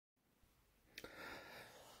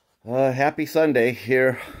Happy Sunday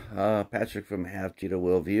here. Patrick from Half Cheetah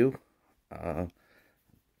Will View. Uh,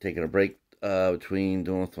 Taking a break between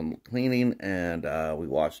doing some cleaning, and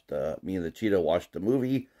me and the Cheetah watched the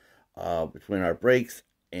movie between our breaks,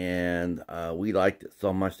 and we liked it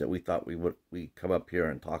so much that we thought we'd come up here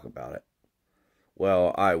and talk about it.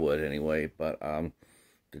 Well, I would anyway, but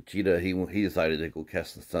the Cheetah he decided to go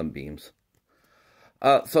catch the sunbeams.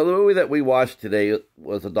 So the movie that we watched today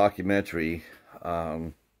was a documentary.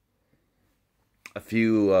 A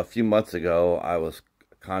few months ago, I was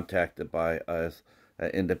contacted by an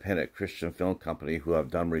independent Christian film company who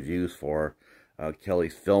I've done reviews for,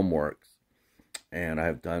 Kelly's Filmworks, and I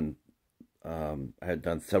had done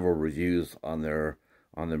several reviews on their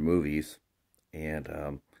movies,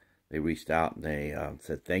 and they reached out and they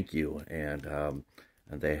said thank you, and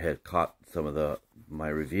they had caught some of my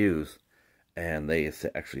reviews, and they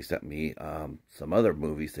actually sent me some other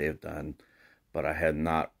movies they have done, but I hadn't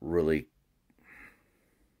really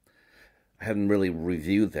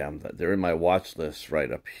reviewed them. They're in my watch list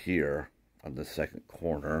right up here on the second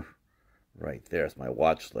corner. Right there's my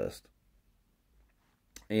watch list.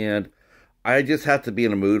 And I just have to be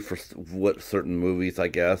in a mood for what certain movies, I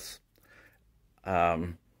guess.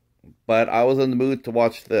 But I was in the mood to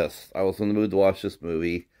watch this. I was in the mood to watch this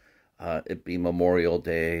movie. It being Memorial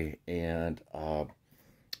Day, and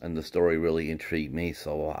the story really intrigued me,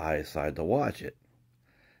 so I decided to watch it.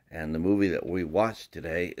 And the movie that we watched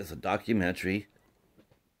today is a documentary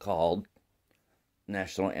called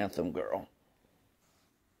National Anthem Girl.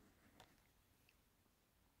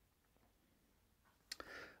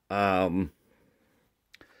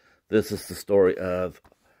 This is the story of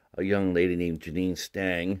a young lady named Janine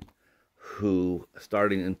Stange, who,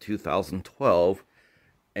 starting in 2012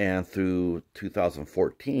 and through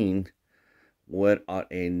 2014, went on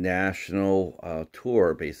a national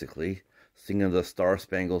tour, basically, singing the Star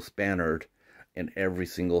Spangled Banner in every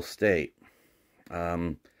single state.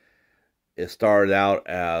 It started out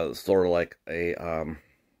as sort of like as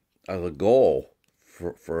a goal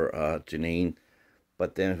for Janine,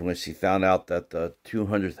 but then when she found out that the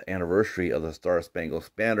 200th anniversary of the Star Spangled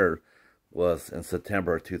Banner was in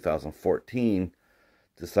September 2014,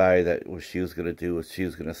 decided that what she was going to do was she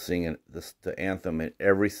was going to sing the anthem in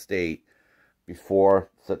every state before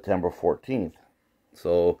September 14th.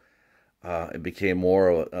 So it became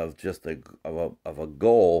more of just a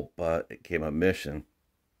goal, but it became a mission.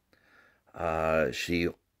 She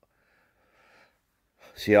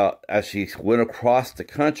as she went across the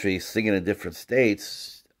country singing in different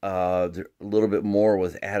states, a little bit more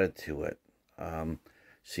was added to it.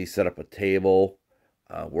 She set up a table,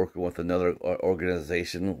 working with another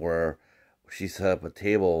organization, where she set up a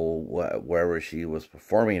table wherever she was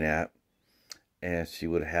performing at, and she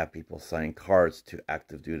would have people sign cards to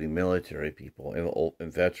active duty military people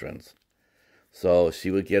and veterans. So she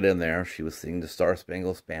would get in there, she would sing the Star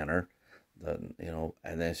Spangled Banner, and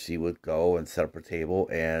then she would go and set up her table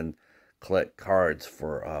and collect cards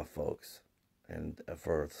for folks, and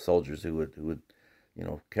for soldiers who would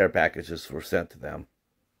care packages were sent to them.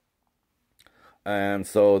 And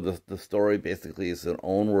so the story basically is in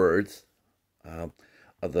own words, of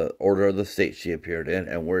the order of the state she appeared in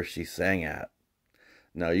and where she sang at.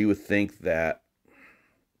 Now, you would think that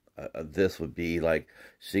this would be like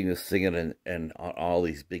singing in on all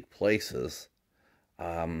these big places,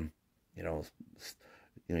 huge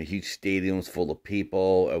stadiums full of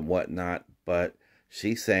people and whatnot. But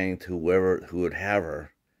she sang to who would have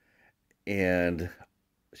her, and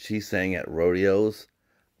she sang at rodeos,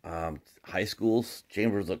 high schools,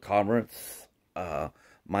 chambers of commerce,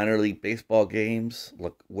 minor league baseball games,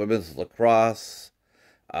 women's lacrosse.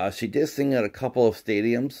 She did sing at a couple of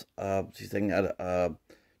stadiums. She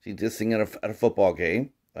did sing at a football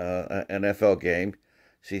game, an NFL game.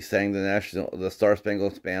 She sang the Star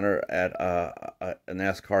Spangled Banner at a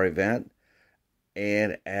NASCAR event,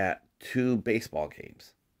 and at 2 baseball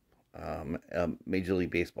games, Major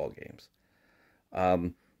League Baseball games,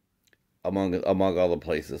 among other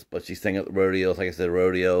places. But she sang at rodeos, like I said,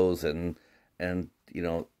 rodeos and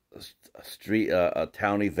street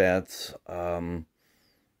town events.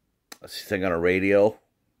 She sang on a radio,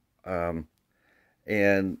 and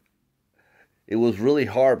it was really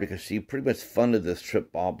hard because she pretty much funded this trip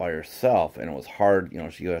all by herself, and it was hard.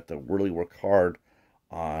 She had to really work hard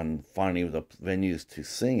on finding the venues to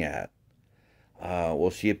sing at. Well,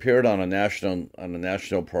 she appeared on a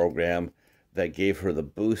national program that gave her the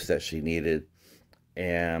boost that she needed,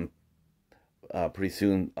 and pretty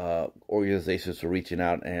soon organizations were reaching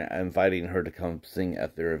out and inviting her to come sing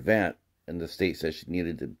at their event in the states that she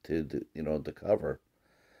needed to cover.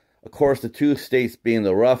 Of course, the two states being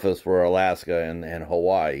the roughest were Alaska and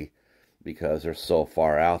Hawaii, because they're so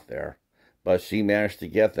far out there. But she managed to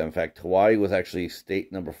get them. In fact, Hawaii was actually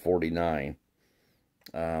state number 49.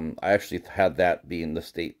 I actually had that being the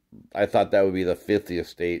state. I thought that would be the 50th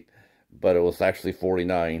state, but it was actually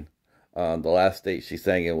 49. The last state she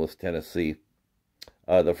sang in was Tennessee.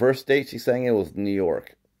 The first state she sang in was New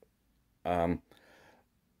York. So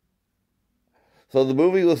the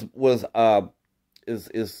movie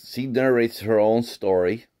is she narrates her own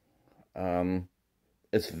story. And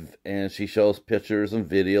she shows pictures and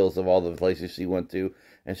videos of all the places she went to,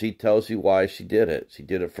 and she tells you why she did it. She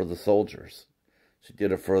did it for the soldiers. She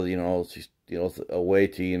did it for, a way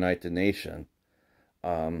to unite the nation.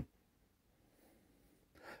 I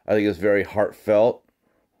think it's very heartfelt.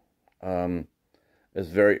 It's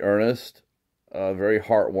very earnest, very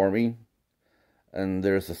heartwarming. And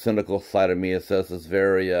there's a cynical side of me that says it's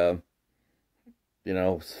very,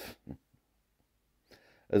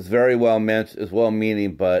 it's very well meant, it's well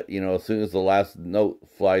meaning, but, as soon as the last note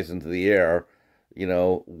flies into the air,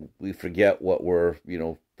 we forget what we're,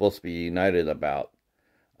 supposed to be united about.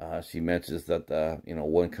 She mentions that,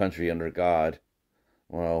 one country under God.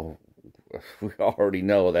 Well, we already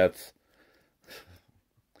know that's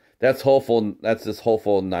hopeful. That's just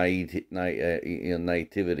hopeful naivety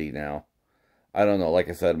now. I don't know. Like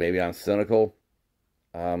I said, maybe I'm cynical.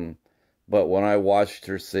 But when I watched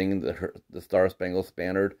her sing the Star Spangled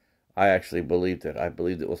Banner, I actually believed it. I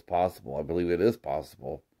believed it was possible. I believe it is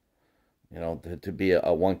possible, to be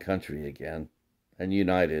a one country again and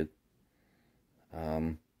united.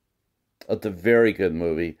 It's a very good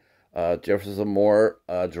movie. Jefferson Moore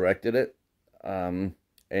directed it. And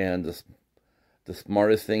the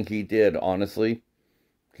smartest thing he did, honestly,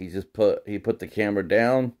 he put the camera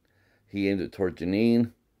down, he aimed it toward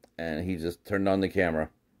Janine, and he just turned on the camera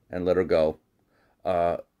and let her go.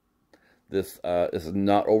 This is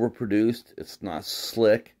not overproduced. It's not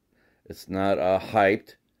slick. It's not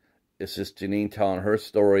hyped. It's just Janine telling her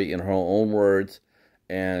story in her own words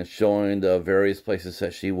and showing the various places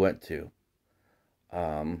that she went to.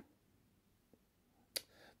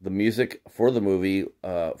 The music for the movie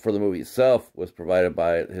itself was provided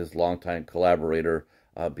by his longtime collaborator,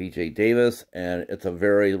 B.J. Davis, and it's a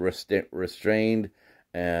very restrained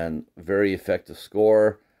and very effective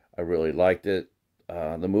score. I really liked it.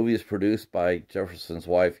 The movie is produced by Jefferson's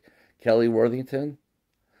wife, Kelly Worthington.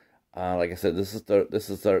 Like I said, this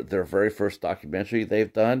is their very first documentary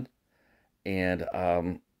they've done, and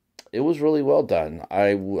it was really well done.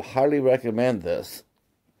 I would highly recommend this.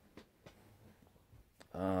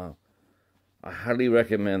 I highly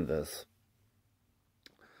recommend this.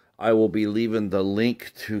 I will be leaving the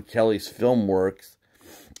link to Kelly's Filmworks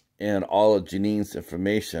and all of Janine's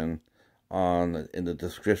information in the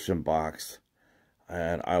description box.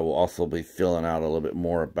 And I will also be filling out a little bit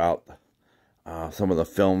more about some of the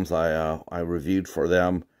films I reviewed for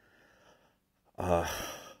them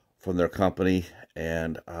from their company,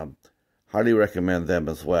 and highly recommend them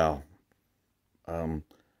as well.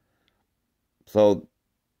 So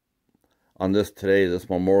on this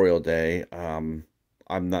Memorial Day, I'm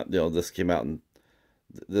not, this came out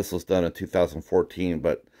this was done in 2014,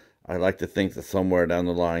 but I like to think that somewhere down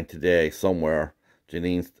the line today, somewhere,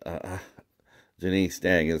 Janine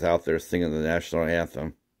Stange is out there singing the national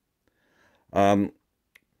anthem. Well,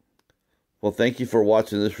 thank you for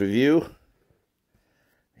watching this review,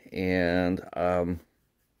 and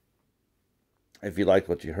if you liked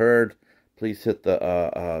what you heard, please hit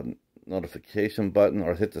the notification button,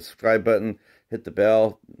 or hit the subscribe button, hit the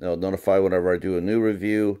bell, it'll notify whenever I do a new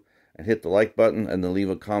review, and hit the like button, and then leave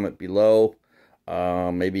a comment below.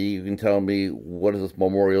 Maybe you can tell me, what does this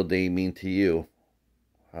Memorial Day mean to you?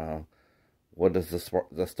 What does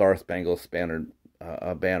the Star Spangled Banner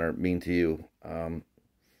mean to you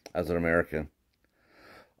as an American?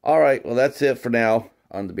 All right, well, that's it for now.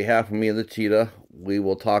 On behalf of me and the Cheetah, we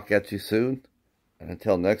will talk at you soon. And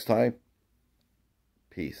until next time,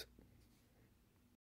 peace.